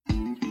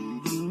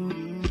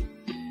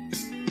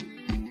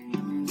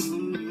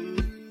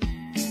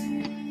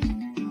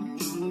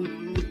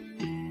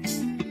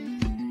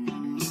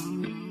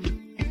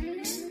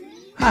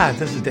Hi,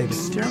 this is David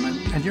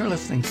Stearman, and you're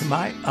listening to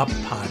my Up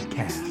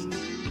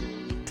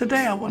Podcast.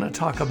 Today I want to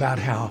talk about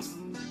how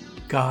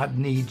God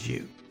needs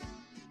you.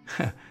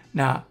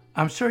 Now,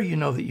 I'm sure you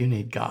know that you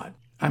need God.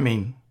 I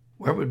mean,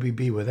 where would we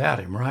be without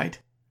Him, right?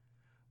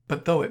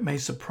 But though it may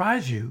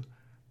surprise you,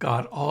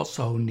 God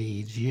also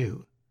needs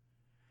you.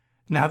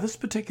 Now, this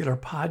particular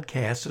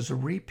podcast is a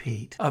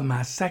repeat of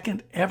my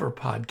second ever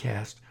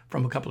podcast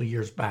from a couple of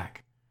years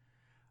back.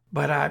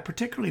 But I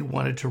particularly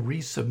wanted to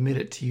resubmit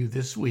it to you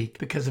this week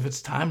because of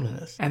its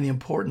timeliness and the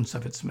importance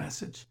of its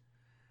message.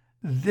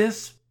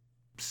 This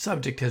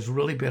subject has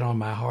really been on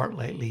my heart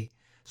lately,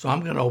 so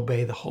I'm going to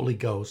obey the Holy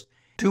Ghost,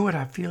 do what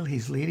I feel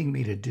He's leading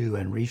me to do,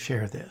 and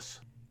reshare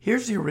this.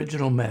 Here's the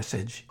original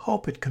message.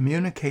 Hope it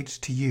communicates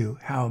to you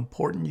how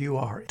important you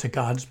are to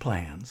God's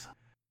plans.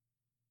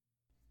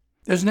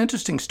 There's an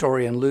interesting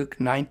story in Luke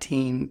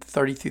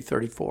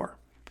 19:30-34.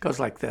 It goes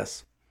like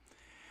this.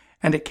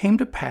 And it came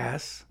to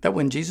pass that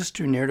when Jesus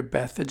drew near to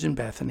Bethphage and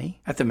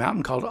Bethany, at the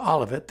mountain called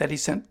Olivet, that He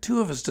sent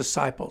two of His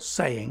disciples,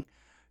 saying,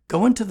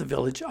 Go into the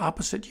village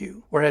opposite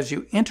you, where as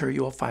you enter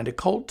you will find a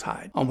colt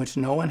tied, on which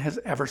no one has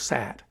ever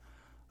sat.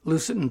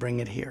 Loose it and bring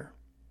it here.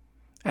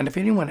 And if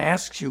anyone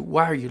asks you,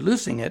 Why are you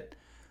loosing it?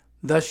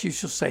 Thus you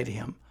shall say to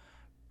him,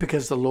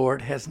 Because the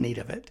Lord has need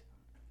of it.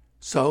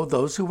 So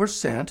those who were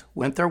sent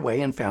went their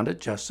way and found it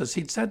just as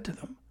He'd said to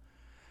them.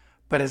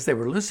 But as they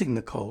were loosing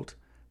the colt,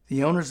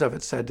 the owners of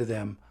it said to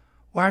them,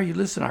 Why are you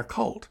loosing our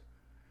colt?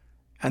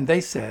 And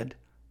they said,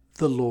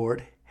 The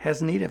Lord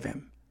has need of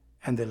him.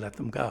 And they let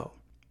them go.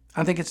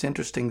 I think it's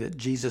interesting that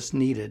Jesus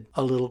needed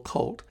a little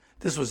colt.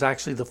 This was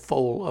actually the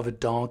foal of a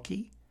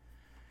donkey.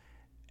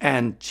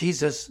 And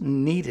Jesus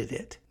needed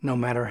it, no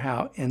matter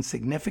how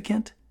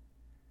insignificant,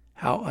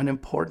 how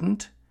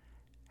unimportant,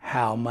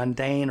 how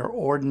mundane or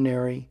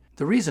ordinary.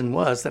 The reason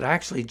was that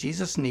actually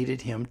Jesus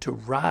needed him to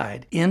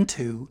ride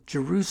into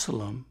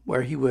Jerusalem,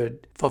 where he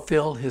would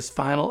fulfill his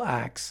final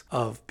acts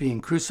of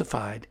being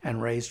crucified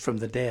and raised from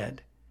the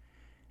dead.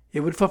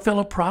 It would fulfill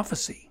a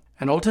prophecy,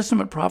 an Old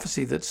Testament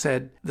prophecy that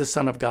said the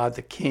Son of God,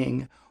 the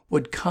King,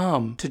 would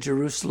come to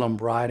Jerusalem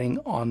riding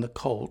on the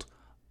colt,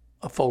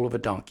 a foal of a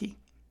donkey.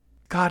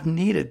 God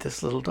needed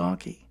this little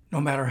donkey.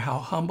 No matter how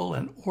humble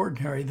and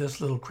ordinary this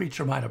little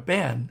creature might have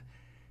been,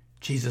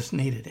 Jesus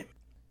needed him.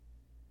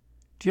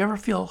 Do you ever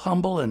feel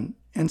humble and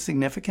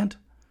insignificant?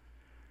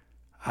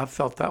 I've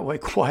felt that way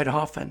quite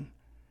often.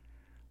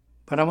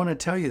 But I want to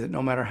tell you that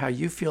no matter how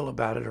you feel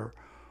about it or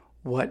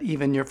what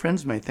even your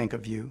friends may think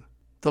of you,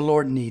 the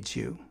Lord needs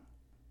you.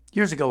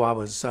 Years ago, I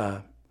was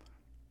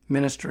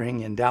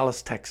ministering in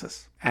Dallas,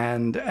 Texas.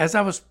 And as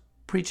I was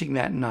preaching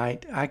that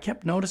night, I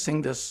kept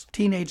noticing this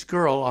teenage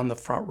girl on the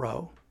front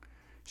row.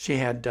 She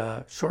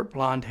had short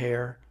blonde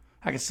hair.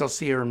 I could still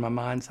see her in my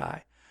mind's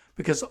eye.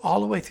 Because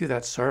all the way through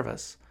that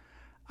service,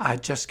 I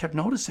just kept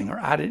noticing her.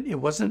 It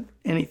wasn't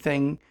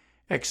anything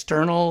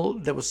external.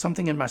 There was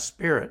something in my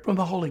spirit from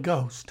the Holy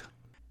Ghost.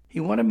 He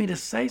wanted me to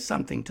say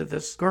something to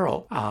this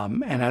girl.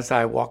 And as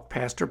I walked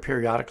past her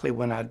periodically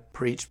when I'd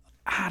preach,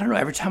 I don't know,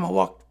 every time I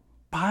walked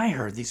by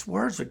her, these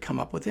words would come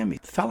up within me.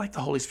 It felt like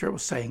the Holy Spirit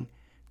was saying,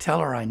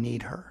 tell her I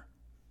need her.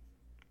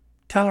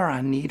 Tell her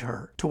I need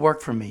her to work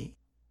for me.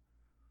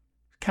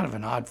 Kind of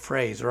an odd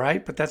phrase,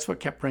 right? But that's what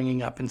kept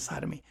ringing up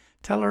inside of me.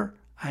 Tell her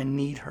I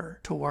need her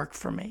to work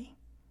for me.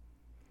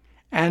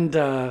 And,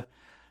 I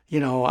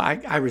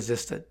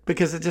resisted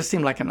because it just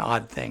seemed like an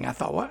odd thing. I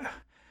thought, what?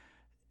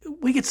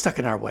 We get stuck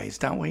in our ways,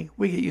 don't we?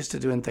 We get used to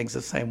doing things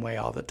the same way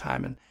all the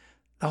time. And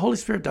the Holy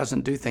Spirit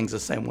doesn't do things the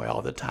same way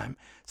all the time.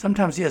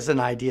 Sometimes He has an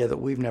idea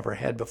that we've never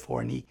had before,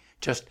 and He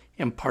just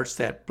imparts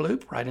that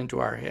bloop right into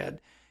our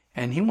head.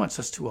 And He wants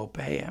us to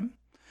obey Him.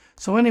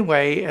 So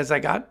anyway, as I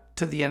got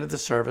to the end of the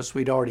service,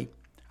 we had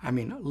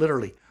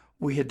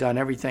done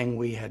everything.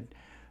 We had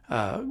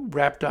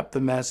wrapped up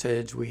the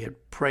message. We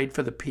had prayed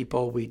for the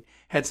people. We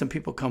had some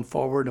people come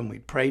forward and we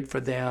prayed for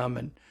them.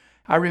 And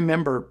I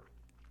remember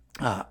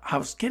I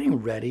was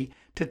getting ready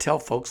to tell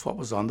folks what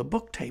was on the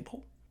book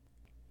table.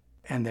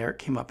 And there it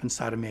came up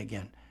inside of me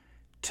again.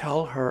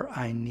 Tell her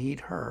I need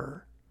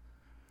her.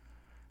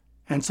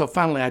 And so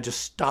finally I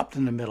just stopped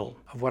in the middle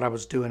of what I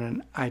was doing.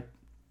 And I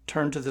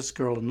turned to this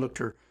girl and looked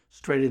her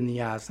straight in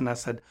the eyes. And I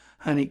said,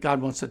 honey,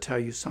 God wants to tell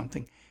you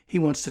something. He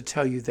wants to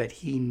tell you that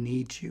He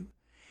needs you.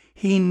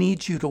 He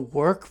needs you to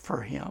work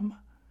for Him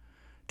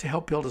to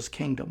help build His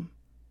kingdom.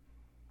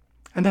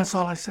 And that's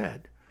all I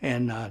said.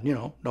 And,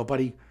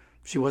 nobody,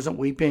 she wasn't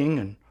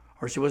weeping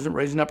or she wasn't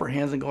raising up her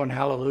hands and going,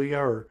 hallelujah,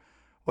 or,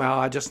 well,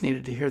 I just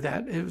needed to hear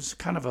that. It was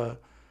kind of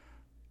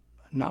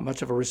not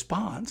much of a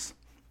response.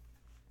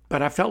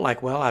 But I felt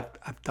like, well,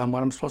 I've done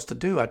what I'm supposed to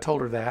do. I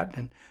told her that.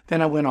 And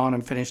then I went on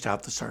and finished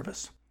out the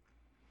service.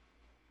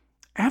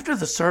 After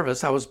the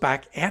service, I was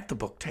back at the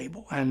book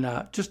table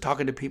and just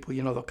talking to people.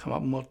 They'll come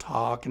up and we'll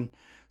talk and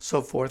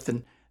so forth.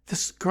 And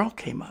this girl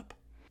came up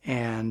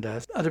and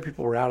other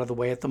people were out of the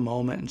way at the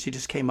moment. And she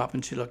just came up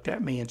and she looked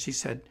at me and she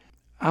said,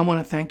 I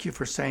want to thank you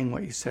for saying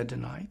what you said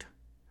tonight.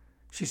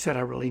 She said,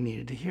 I really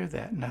needed to hear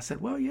that. And I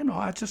said, well,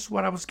 I just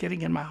what I was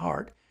getting in my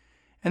heart.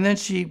 And then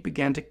she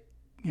began to,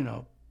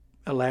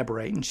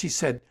 elaborate. And she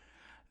said,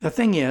 the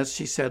thing is,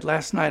 she said,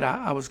 last night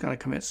I was going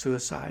to commit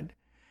suicide,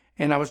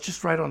 and I was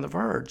just right on the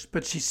verge.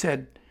 But she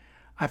said,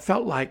 I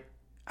felt like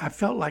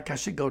I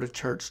should go to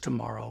church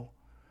tomorrow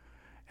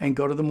and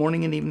go to the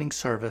morning and evening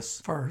service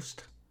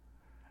first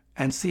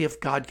and see if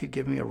God could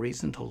give me a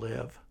reason to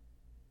live.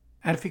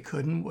 And if he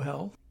couldn't,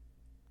 well.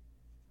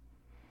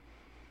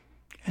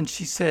 And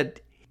she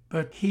said,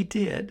 but he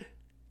did.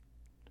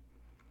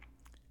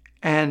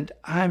 And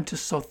I'm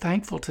just so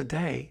thankful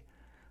today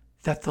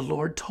that the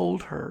Lord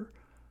told her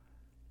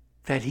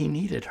that he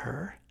needed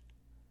her,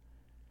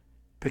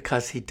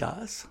 because he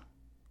does.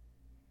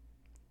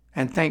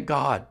 And thank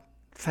God,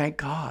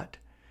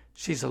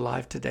 she's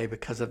alive today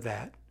because of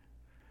that.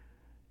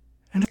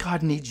 And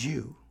God needs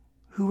you,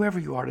 whoever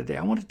you are today.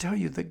 I want to tell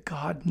you that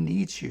God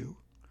needs you.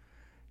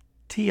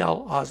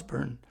 T.L.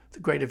 Osborne, the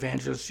great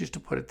evangelist, used to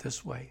put it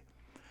this way: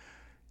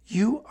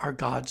 you are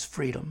God's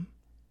freedom.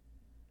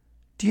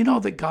 Do you know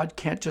that God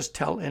can't just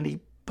tell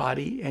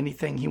anybody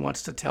anything he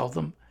wants to tell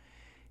them?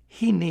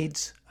 He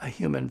needs a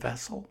human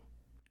vessel.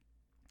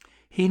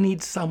 He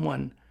needs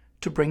someone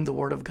to bring the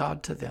word of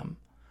God to them.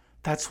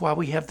 That's why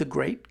we have the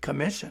Great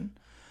Commission.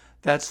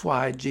 That's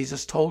why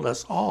Jesus told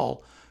us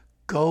all,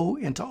 go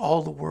into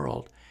all the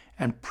world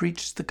and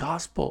preach the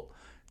gospel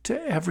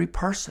to every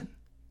person.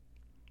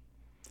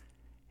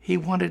 He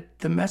wanted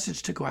the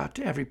message to go out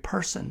to every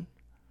person,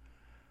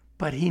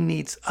 but he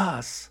needs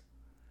us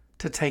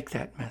to take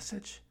that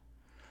message.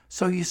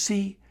 So you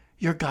see,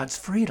 you're God's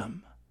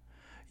freedom.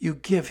 You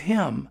give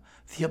him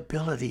the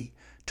ability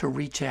to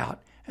reach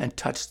out and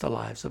touch the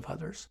lives of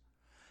others.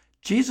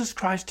 Jesus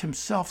Christ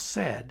himself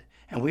said,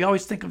 and we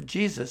always think of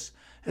Jesus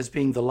as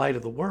being the light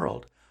of the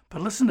world,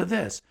 but listen to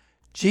this.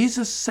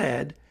 Jesus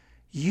said,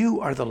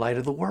 you are the light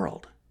of the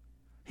world.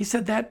 He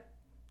said that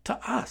to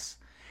us.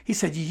 He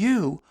said,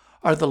 you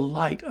are the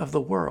light of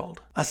the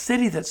world. A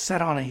city that's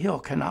set on a hill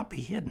cannot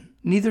be hidden.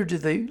 Neither do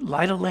they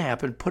light a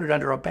lamp and put it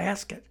under a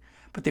basket,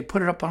 but they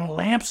put it up on a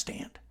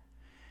lampstand,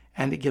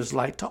 and it gives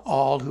light to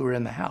all who are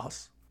in the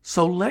house.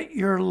 So let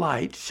your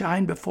light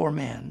shine before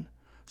men,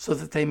 so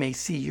that they may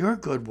see your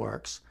good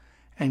works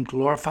and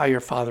glorify your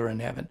Father in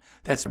heaven.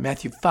 That's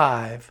Matthew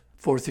 5,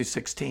 4 through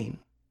 16.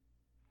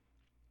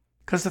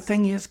 Because the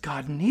thing is,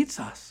 God needs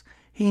us.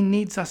 He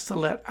needs us to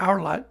let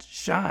our light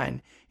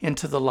shine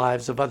into the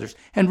lives of others.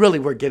 And really,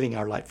 we're getting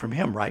our light from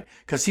him, right?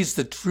 Because he's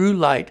the true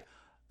light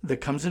that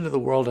comes into the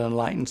world and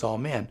enlightens all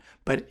men.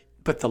 But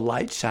the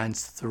light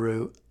shines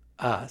through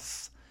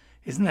us.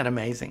 Isn't that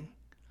amazing?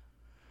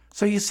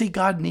 So you see,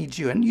 God needs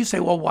you. And you say,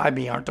 well, why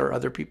me? Aren't there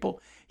other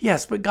people?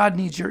 Yes, but God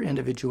needs your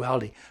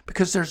individuality,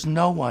 because there's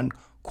no one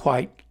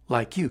quite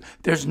like you.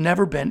 There's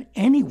never been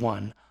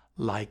anyone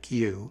like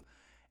you,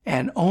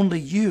 and only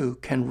you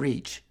can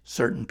reach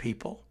certain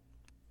people.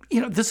 You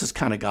know, this is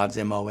kind of God's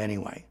MO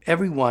anyway.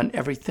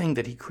 Everything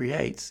that he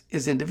creates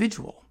is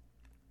individual.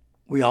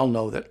 We all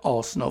know that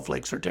all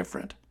snowflakes are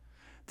different.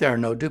 There are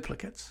no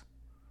duplicates.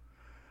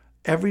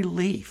 Every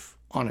leaf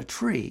on a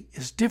tree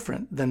is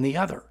different than the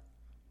other.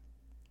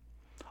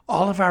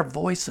 All of our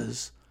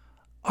voices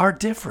are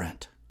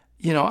different.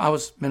 You know, I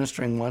was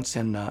ministering once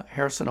in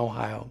Harrison,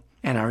 Ohio,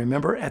 and I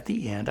remember at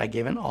the end I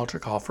gave an altar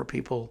call for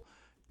people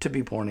to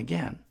be born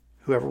again.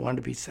 Whoever wanted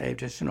to be saved,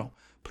 just,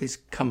 please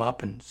come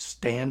up and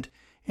stand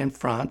in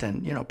front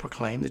and,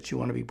 proclaim that you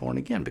want to be born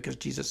again, because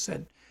Jesus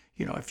said,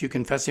 if you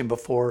confess him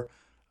before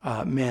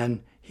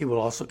men, he will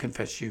also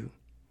confess you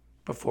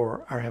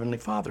before our Heavenly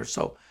Father.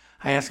 So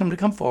I asked them to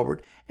come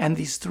forward, and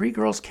these 3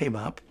 girls came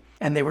up,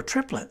 and they were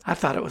triplets. I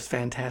thought it was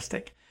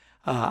fantastic.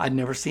 I'd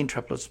never seen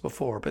triplets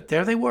before, but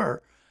there they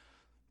were,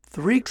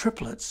 3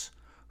 triplets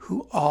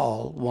who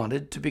all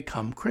wanted to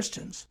become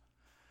Christians.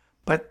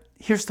 But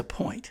here's the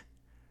point.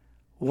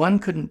 One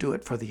couldn't do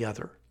it for the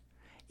other.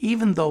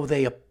 Even though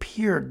they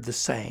appeared the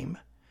same,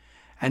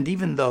 and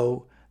even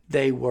though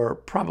they were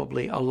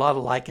probably a lot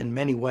alike in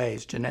many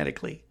ways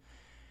genetically,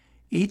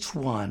 each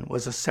one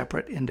was a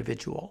separate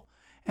individual,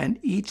 and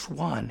each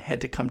one had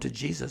to come to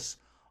Jesus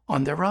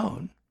on their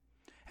own.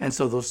 And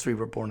so those 3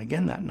 were born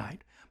again that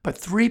night. But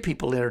 3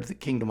 people entered the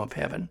kingdom of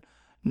heaven,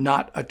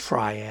 not a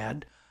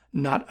triad,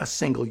 not a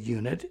single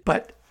unit,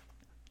 but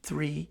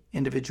 3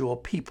 individual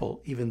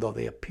people, even though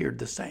they appeared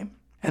the same.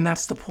 And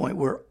that's the point.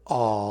 We're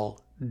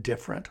all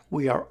different.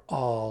 We are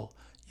all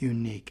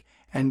unique.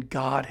 And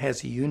God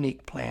has a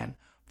unique plan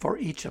for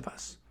each of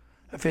us.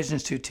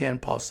 Ephesians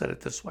 2:10, Paul said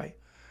it this way: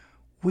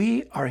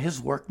 we are his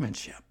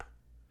workmanship.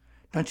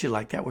 Don't you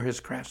like that? We're his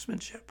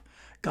craftsmanship.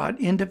 God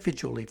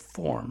individually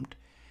formed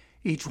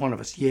each one of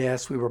us.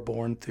 Yes, we were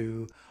born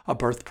through a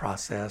birth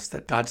process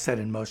that God set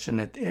in motion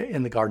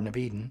in the Garden of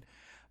Eden.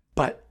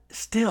 But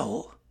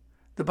still,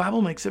 the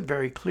Bible makes it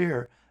very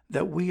clear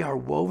that we are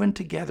woven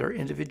together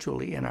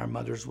individually in our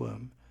mother's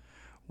womb.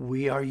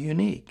 We are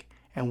unique,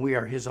 and we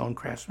are his own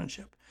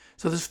craftsmanship.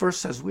 So this verse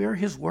says we are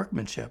his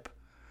workmanship,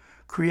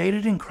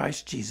 created in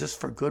Christ Jesus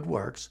for good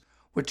works,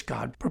 which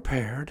God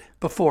prepared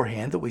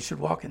beforehand that we should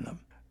walk in them.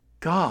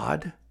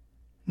 God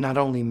not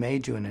only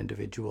made you an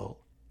individual,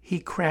 he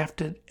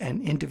crafted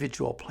an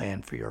individual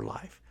plan for your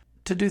life.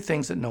 to do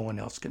things that no one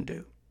else can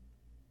do.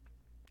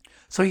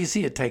 So you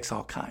see, it takes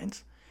all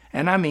kinds.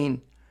 And I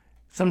mean,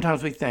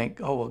 sometimes we think,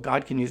 oh, well,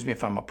 God can use me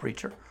if I'm a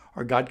preacher,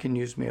 or God can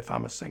use me if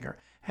I'm a singer.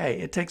 Hey,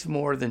 it takes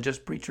more than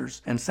just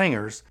preachers and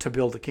singers to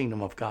build the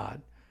kingdom of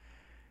God.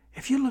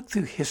 If you look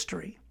through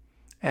history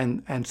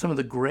and some of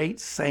the great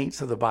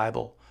saints of the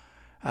Bible,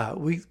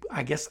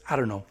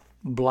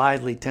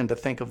 blithely tend to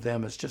think of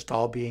them as just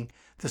all being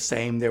the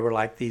same. They were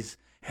like these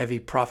heavy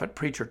prophet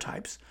preacher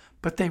types,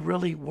 but they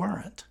really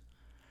weren't.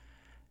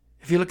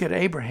 If you look at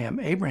Abraham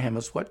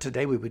is what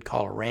today we would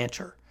call a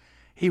rancher.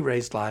 He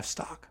raised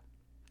livestock.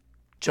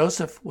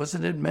 Joseph was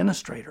an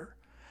administrator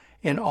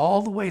in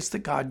all the ways that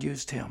God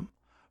used him,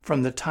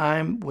 from the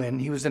time when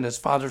he was in his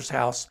father's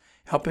house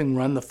helping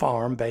run the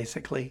farm,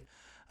 basically,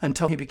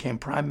 until he became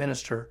prime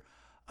minister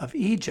of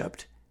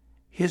Egypt.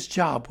 His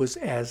job was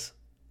as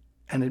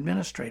an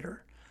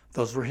administrator.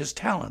 Those were his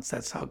talents.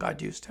 That's how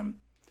God used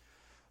him.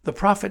 The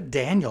prophet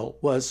Daniel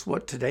was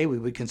what today we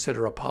would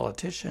consider a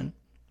politician.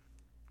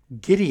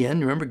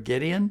 Gideon, remember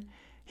Gideon?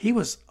 He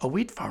was a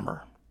wheat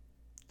farmer.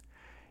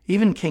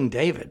 Even King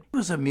David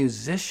was a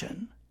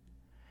musician,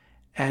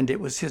 and it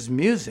was his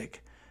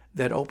music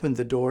that opened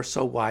the door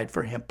so wide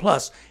for him.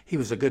 Plus, he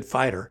was a good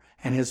fighter,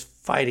 and his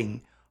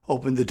fighting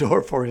opened the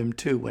door for him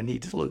too when he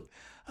slew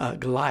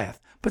Goliath.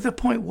 But the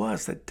point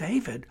was that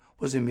David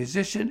was a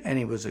musician and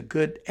he was a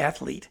good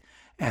athlete,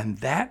 and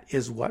that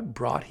is what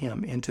brought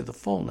him into the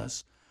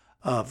fullness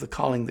of the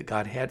calling that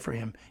God had for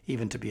him,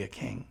 even to be a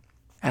king.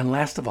 And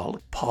last of all,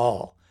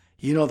 Paul.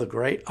 You know the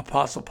great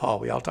Apostle Paul.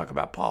 We all talk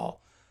about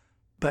Paul.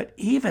 But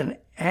even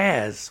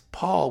as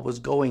Paul was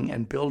going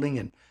and building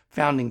and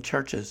founding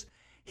churches,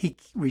 he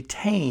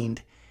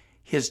retained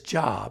his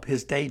job,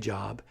 his day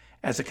job,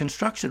 as a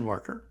construction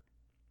worker,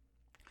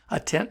 a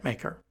tent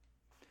maker.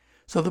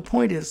 So the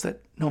point is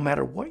that no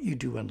matter what you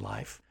do in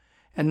life,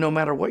 and no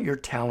matter what your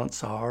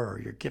talents are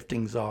or your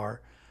giftings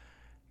are,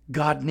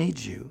 God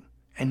needs you,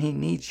 and he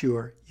needs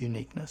your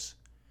uniqueness.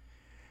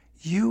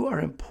 You are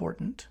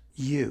important.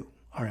 You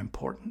are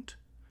important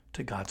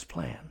to God's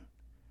plan.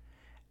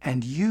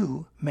 And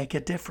you make a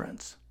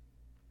difference.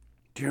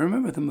 Do you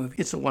remember the movie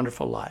It's a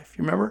Wonderful Life?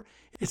 You remember?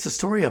 It's the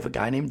story of a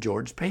guy named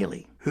George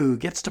Paley who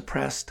gets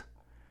depressed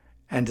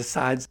and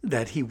decides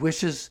that he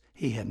wishes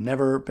he had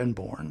never been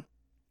born.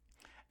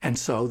 And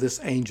so this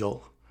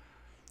angel,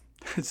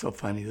 it's so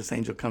funny, this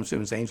angel comes to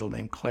him, this angel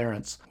named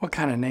Clarence. What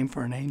kind of name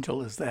for an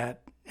angel is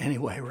that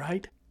anyway,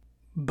 right?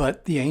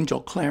 But the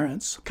angel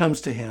Clarence comes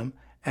to him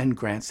and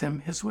grants him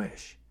his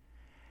wish.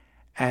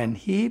 And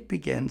he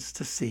begins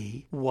to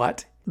see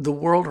what the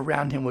world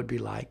around him would be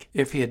like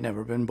if he had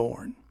never been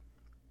born.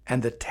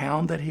 And the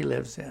town that he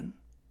lives in,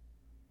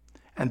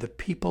 and the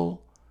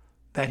people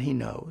that he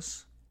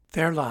knows,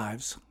 their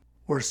lives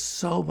were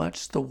so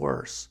much the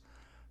worse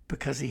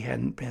because he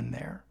hadn't been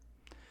there.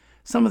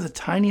 Some of the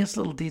tiniest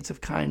little deeds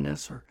of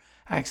kindness or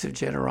acts of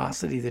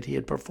generosity that he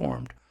had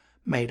performed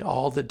made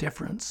all the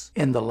difference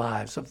in the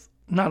lives of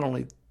not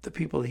only the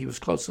people he was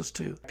closest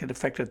to, it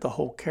affected the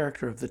whole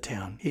character of the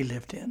town he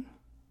lived in.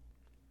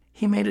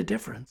 He made a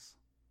difference.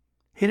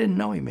 He didn't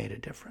know he made a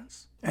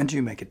difference. And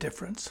you make a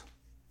difference.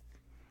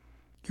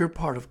 You're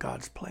part of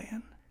God's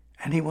plan.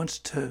 And he wants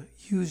to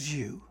use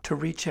you to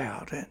reach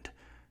out and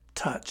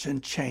touch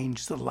and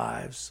change the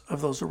lives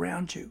of those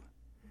around you.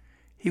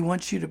 He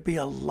wants you to be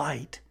a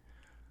light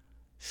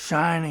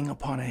shining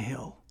upon a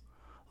hill,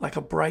 like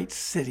a bright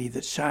city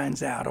that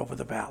shines out over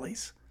the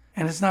valleys.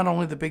 And it's not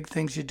only the big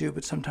things you do,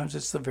 but sometimes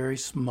it's the very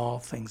small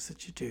things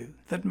that you do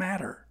that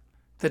matter,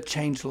 that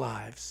change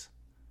lives.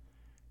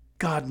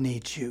 God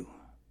needs you.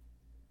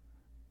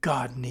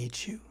 God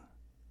needs you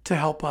to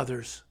help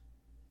others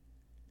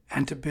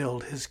and to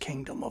build his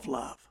kingdom of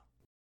love.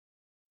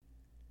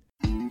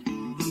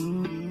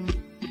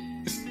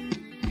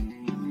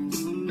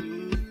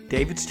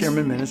 David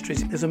Stearman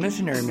Ministries is a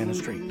missionary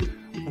ministry.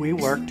 We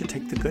work to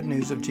take the good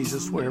news of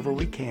Jesus wherever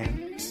we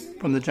can,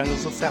 from the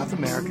jungles of South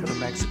America to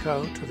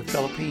Mexico to the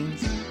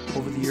Philippines,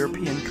 over the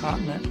European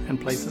continent and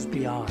places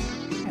beyond.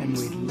 And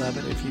we'd love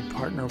it if you'd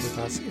partner with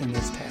us in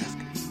this task.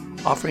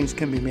 Offerings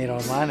can be made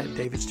online at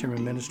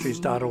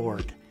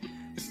davidstearmanministries.org.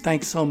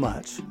 Thanks so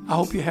much. I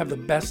hope you have the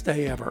best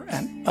day ever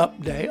and up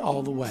day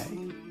all the way.